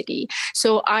my city.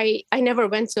 So I never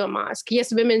went to a mosque.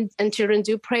 Yes, women and children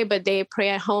do pray, but they pray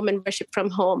at home and worship from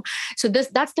home. So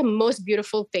that's the most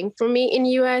beautiful thing for me in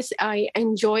US. I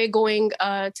enjoy going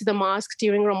to the mosque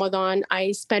during Ramadan.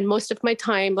 I spend most of my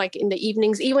time in the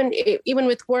evenings, even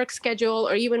with work schedule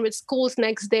or even with school's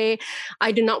next day.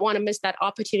 I do not want to miss that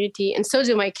opportunity. And so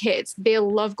do my kids. They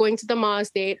love going to the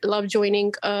mosque. They love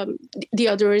joining the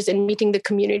others and meeting the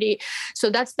community.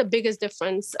 So that's the biggest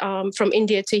difference from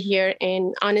India to here.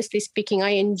 And honestly speaking,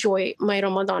 I enjoy my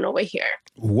Ramadan over here.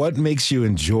 What makes you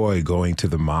enjoy going to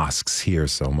the mosques here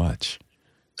so much?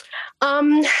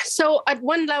 So at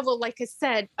one level, like I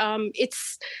said,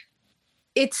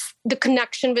 it's the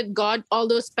connection with God, all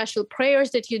those special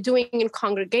prayers that you're doing in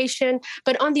congregation.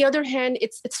 But on the other hand,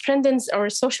 it strengthens our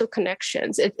social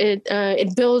connections.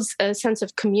 It builds a sense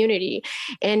of community.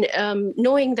 And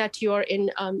knowing that you're in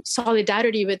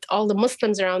solidarity with all the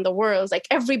Muslims around the world,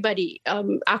 everybody,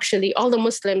 actually, all the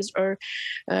Muslims are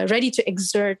ready to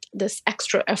exert this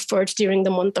extra effort during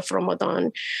the month of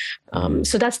Ramadan.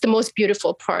 So that's the most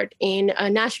beautiful part. And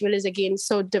Nashville is, again,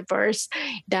 so diverse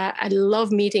that I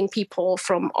love meeting people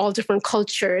from all different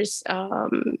cultures.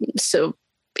 So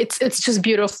it's just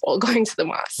beautiful going to the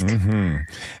mosque. Mm-hmm.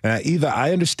 Eva,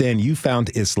 I understand you found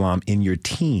Islam in your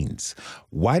teens.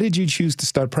 Why did you choose to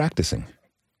start practicing?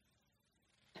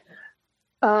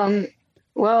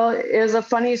 Well, it was a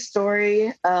funny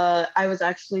story. I was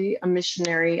actually a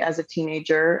missionary as a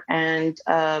teenager, and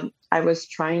I was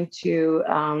trying to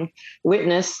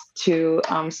witness to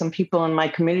some people in my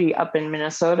community up in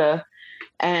Minnesota.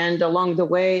 And along the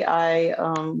way, I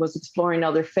was exploring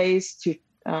other faiths to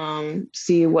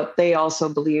see what they also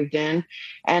believed in.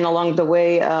 And along the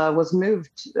way, was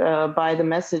moved by the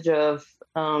message of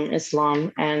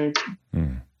Islam, and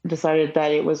decided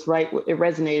that it was right. It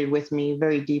resonated with me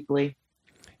very deeply.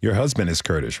 Your husband is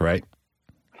Kurdish, right?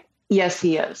 Yes,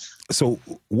 he is. So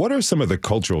what are some of the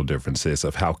cultural differences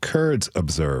of how Kurds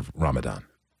observe Ramadan?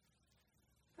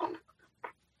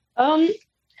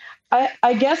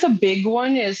 I guess a big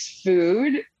one is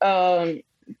food.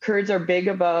 Kurds are big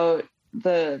about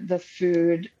the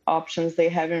food options they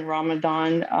have in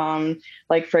Ramadan.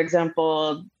 Like, for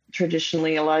example,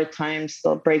 traditionally, a lot of times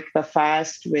they'll break the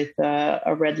fast with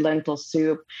a red lentil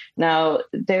soup. Now,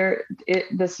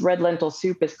 this red lentil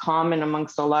soup is common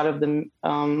amongst a lot of the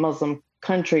Muslim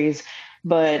countries,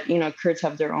 but Kurds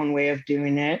have their own way of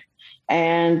doing it,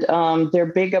 and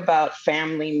they're big about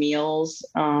family meals,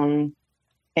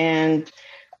 and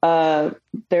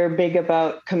they're big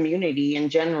about community in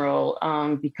general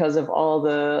because of all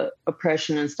the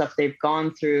oppression and stuff they've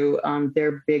gone through.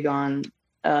 They're big on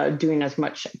doing as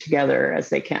much together as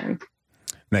they can.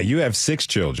 Now, you have 6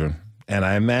 children, and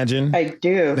I imagine I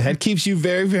do. That keeps you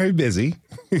very, very busy.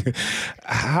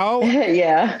 How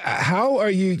are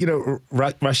you,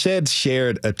 Rashed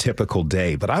shared a typical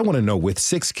day, but I want to know, with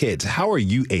 6 kids, how are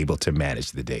you able to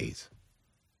manage the days?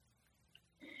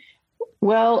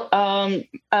 Well,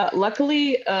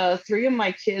 luckily, 3 of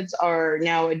my kids are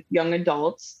now young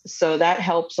adults, so that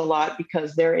helps a lot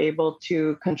because they're able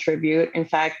to contribute. In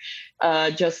fact,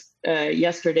 just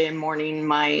yesterday morning,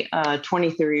 my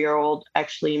 23-year-old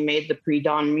actually made the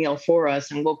pre-dawn meal for us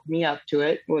and woke me up to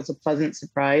it. It was a pleasant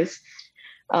surprise.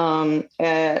 But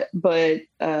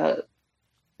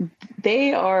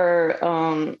they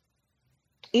are...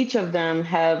 each of them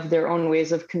have their own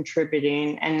ways of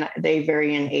contributing, and they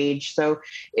vary in age. So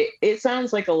it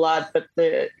sounds like a lot, but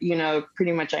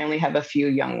pretty much I only have a few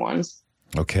young ones.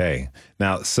 Okay.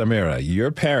 Now, Samira,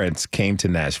 your parents came to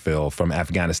Nashville from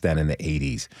Afghanistan in the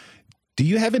 80s. Do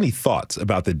you have any thoughts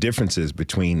about the differences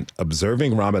between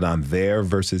observing Ramadan there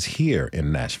versus here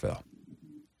in Nashville?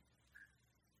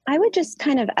 I would just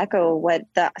kind of echo what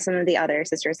some of the other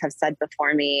sisters have said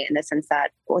before me, in the sense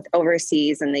that with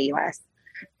overseas in the U.S.,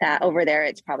 that over there,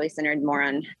 it's probably centered more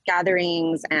on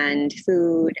gatherings and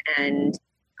food, and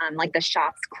like the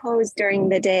shops close during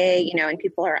the day, and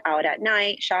people are out at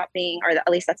night shopping, or at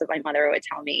least that's what my mother would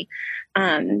tell me.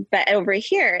 But over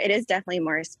here, it is definitely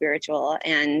more spiritual,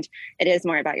 and it is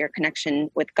more about your connection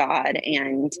with God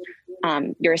and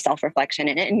your self-reflection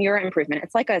and your improvement.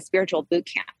 It's like a spiritual boot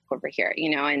camp over here,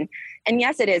 and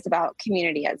yes, it is about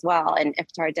community as well, and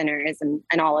iftar dinners and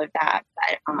all of that.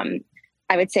 But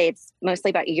I would say it's mostly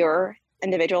about your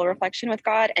individual reflection with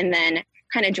God, and then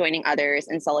kind of joining others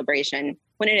in celebration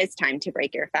when it is time to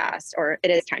break your fast, or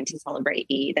it is time to celebrate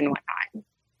Eid and whatnot.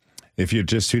 If you're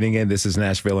just tuning in, this is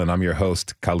Nashville, and I'm your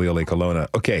host, Khalil Colonna.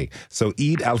 Okay, so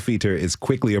Eid al-Fitr is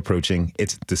quickly approaching.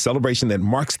 It's the celebration that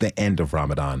marks the end of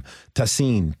Ramadan.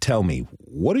 Tassin, tell me,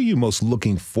 what are you most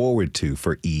looking forward to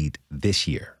for Eid this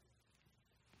year?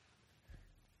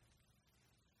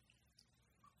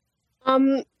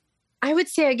 I would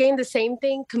say, again, the same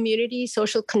thing: community,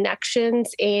 social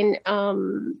connections, and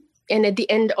at the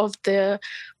end of the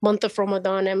month of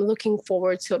Ramadan, I'm looking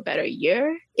forward to a better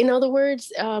year. In other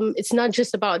words, it's not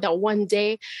just about that one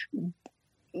day,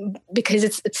 because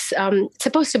it's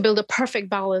supposed to build a perfect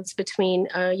balance between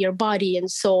your body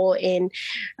and soul, and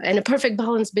a perfect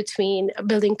balance between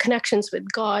building connections with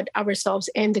God, ourselves,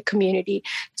 and the community.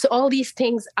 So all these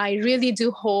things, I really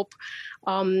do hope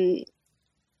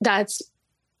that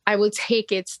I will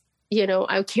take it,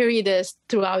 I'll carry this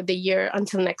throughout the year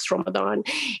until next Ramadan.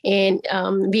 And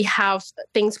we have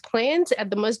things planned at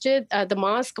the masjid, the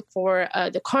mosque, for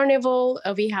the carnival.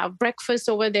 We have breakfast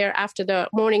over there after the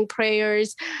morning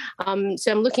prayers.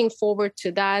 So I'm looking forward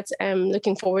to that. I'm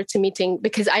looking forward to meeting,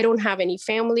 because I don't have any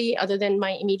family other than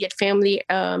my immediate family,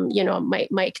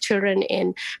 my children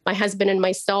and my husband and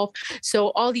myself.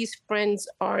 So all these friends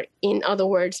are, in other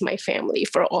words, my family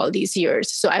for all these years.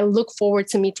 So I look forward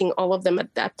to meeting all of them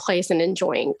at that place and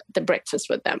enjoying the breakfast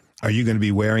with them. Are you going to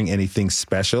be wearing anything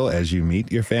special as you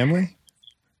meet your family?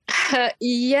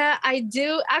 Yeah, I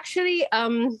do. Actually,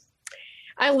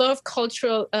 I love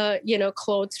cultural,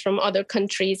 clothes from other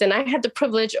countries. And I had the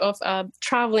privilege of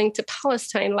traveling to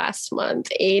Palestine last month,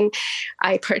 and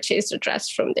I purchased a dress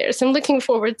from there. So I'm looking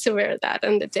forward to wear that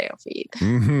on the day of Eid.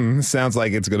 Mm-hmm. Sounds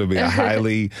like it's going to be a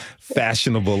highly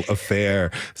fashionable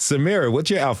affair. Samira, what's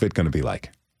your outfit going to be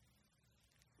like?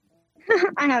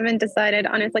 I haven't decided,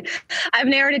 honestly. I've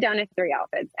narrowed it down to 3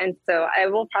 outfits. And so I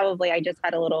just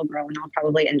had a little girl, and I'll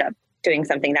probably end up doing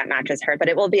something that matches her, but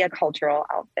it will be a cultural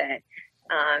outfit,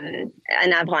 an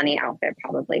Afghani outfit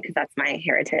probably, because that's my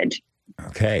heritage.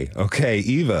 Okay.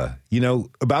 Eva,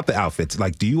 about the outfits,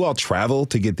 do you all travel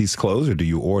to get these clothes, or do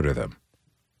you order them?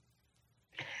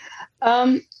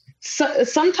 So,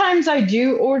 sometimes I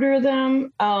do order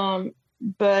them,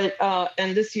 but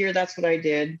and this year that's what I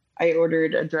did. I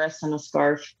ordered a dress and a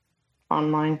scarf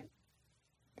online.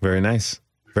 Very nice.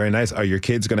 Very nice. Are your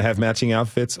kids going to have matching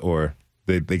outfits, or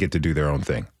they get to do their own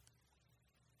thing?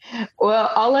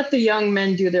 Well, I'll let the young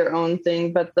men do their own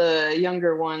thing, but the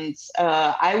younger ones,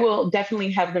 I will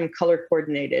definitely have them color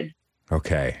coordinated.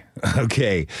 Okay.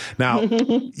 Now,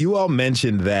 you all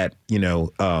mentioned that,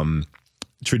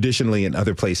 traditionally in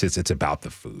other places, it's about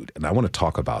the food. And I want to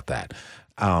talk about that.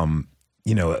 A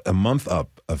month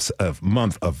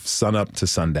of sun up to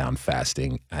sundown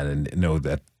fasting. And I know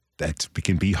that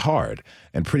can be hard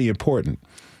and pretty important.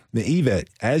 Now, Eva,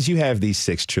 as you have these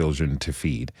 6 children to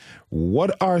feed,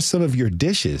 what are some of your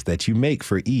dishes that you make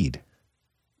for Eid?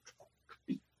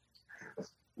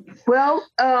 Well,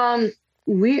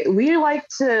 we like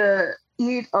to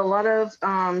eat a lot of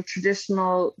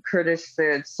traditional Kurdish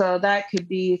food. So that could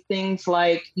be things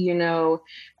like,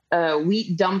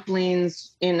 wheat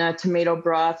dumplings in a tomato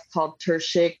broth called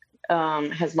turshik.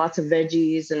 Has lots of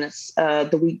veggies, and it's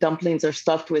the wheat dumplings are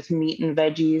stuffed with meat and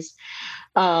veggies.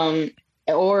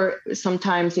 Or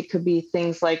sometimes it could be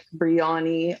things like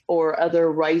biryani or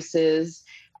other rices.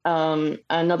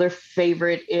 Another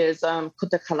favorite is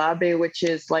kuta kalabe, which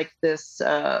is like this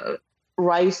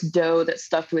rice dough that's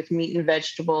stuffed with meat and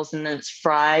vegetables, and then it's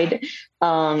fried.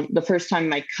 The first time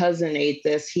my cousin ate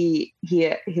this, he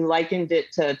likened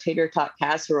it to tater tot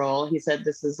casserole. He said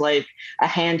this is like a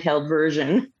handheld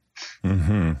version.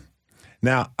 Mm-hmm.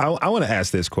 Now, I want to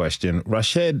ask this question.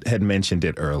 Rashid had mentioned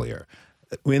it earlier.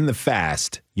 In the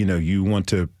fast, you want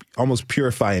to almost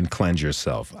purify and cleanse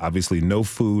yourself. Obviously, no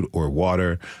food or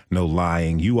water, no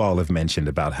lying. You all have mentioned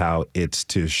about how it's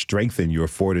to strengthen your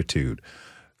fortitude.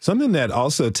 Something that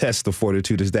also tests the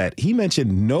fortitude is that he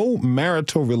mentioned no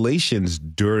marital relations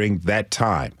during that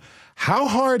time. How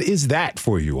hard is that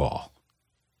for you all?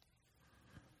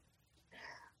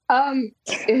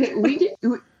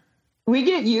 We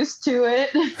get used to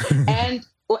it. And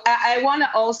I want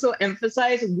to also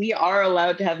emphasize we are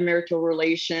allowed to have marital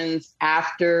relations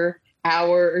after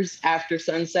hours, after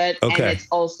sunset. Okay. And it's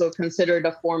also considered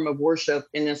a form of worship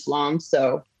in Islam.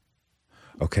 So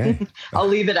okay, I'll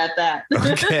leave it at that.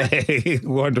 Okay,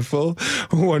 wonderful.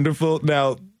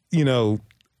 Now,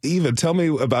 Eva, tell me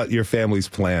about your family's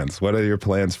plans. What are your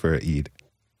plans for Eid?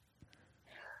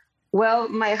 Well,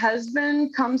 my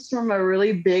husband comes from a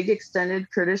really big extended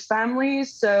Kurdish family.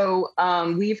 So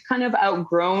we've kind of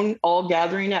outgrown all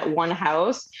gathering at one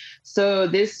house. So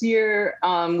this year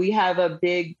we have a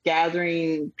big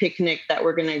gathering picnic that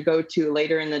we're going to go to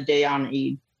later in the day on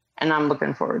Eid. And I'm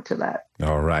looking forward to that.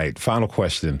 All right. Final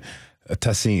question.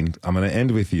 Tassin, I'm going to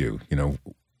end with you.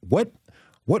 What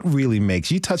really makes,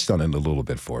 you touched on it a little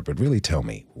bit before, but really tell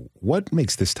me, what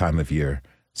makes this time of year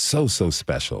so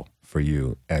special for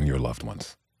you and your loved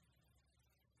ones?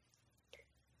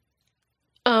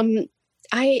 What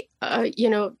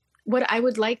I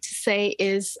would like to say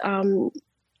is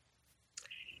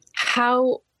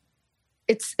how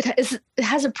it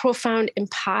has a profound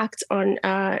impact on,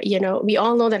 we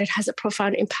all know that it has a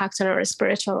profound impact on our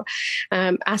spiritual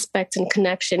aspect and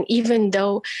connection, even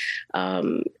though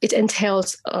it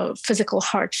entails physical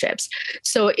hardships.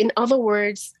 So in other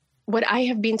words, what I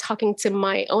have been talking to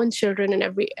my own children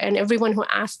and everyone who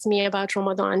asks me about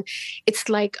Ramadan, it's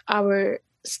like our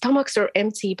stomachs are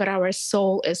empty, but our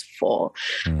soul is full.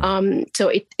 So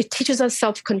it teaches us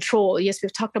self-control. Yes,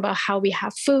 we've talked about how we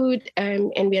have food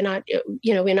and we're not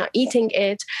eating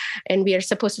it. And we are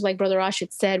supposed to, like Brother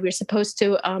Rashid said, we're supposed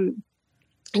to,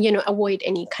 avoid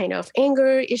any kind of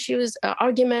anger issues,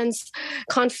 arguments,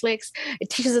 conflicts. It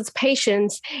teaches us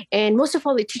patience. And most of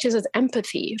all, it teaches us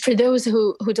empathy for those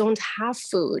who don't have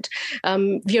food.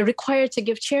 We are required to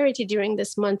give charity during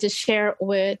this month to share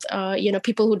with,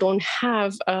 people who don't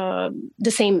have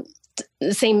the same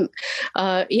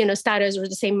status or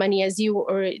the same money as you,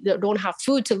 or don't have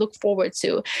food to look forward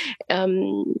to.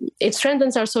 It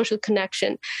strengthens our social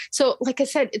connection. So like I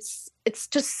said, it's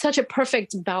just such a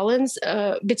perfect balance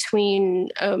between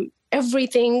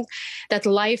everything that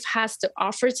life has to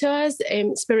offer to us,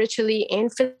 spiritually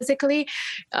and physically.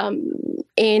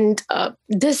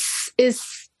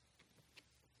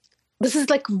 This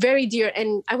is like very dear.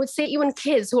 And I would say even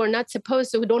kids who are not supposed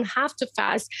to, who don't have to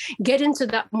fast, get into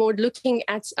that mode, looking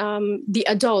at the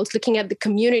adults, looking at the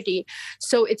community.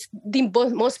 So it's the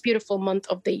most beautiful month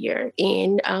of the year.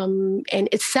 And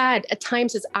it's sad at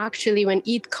times. It's actually when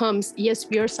Eid comes, yes,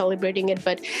 we are celebrating it,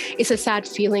 but it's a sad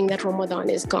feeling that Ramadan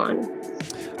is gone.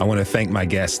 I want to thank my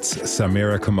guests,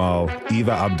 Samira Kamal,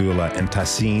 Eva Abdullah, and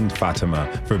Tassin Fatima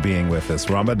for being with us.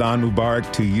 Ramadan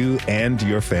Mubarak to you and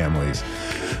your families.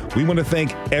 We want to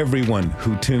thank everyone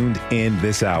who tuned in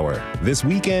this hour. This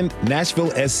weekend,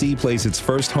 Nashville SC plays its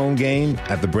first home game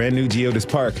at the brand new Geodis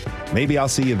Park. Maybe I'll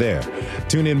see you there.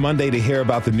 Tune in Monday to hear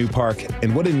about the new park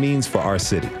and what it means for our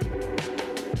city.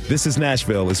 This is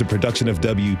Nashville is a production of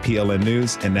WPLN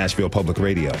News and Nashville Public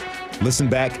Radio. Listen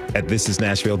back at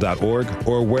thisisnashville.org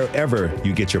or wherever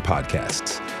you get your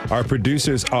podcasts. Our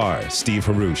producers are Steve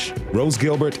Harouche, Rose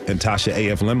Gilbert, and Tasha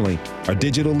A.F. Lemley. Our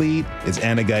digital lead is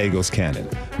Anna Gallegos-Cannon.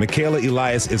 Michaela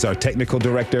Elias is our technical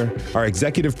director. Our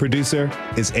executive producer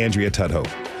is Andrea Tudhope.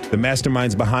 The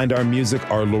masterminds behind our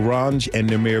music are Larange and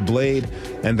Namir Blade,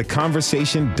 and the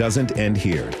conversation doesn't end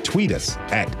here. Tweet us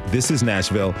at This Is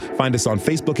Nashville. Find us on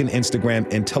Facebook and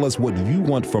Instagram, and tell us what you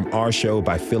want from our show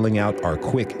by filling out our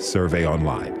quick survey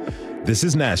online. This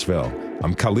is Nashville.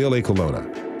 I'm Khalil A. Colonna.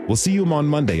 We'll see you on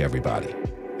Monday, everybody.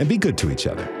 And be good to each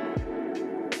other.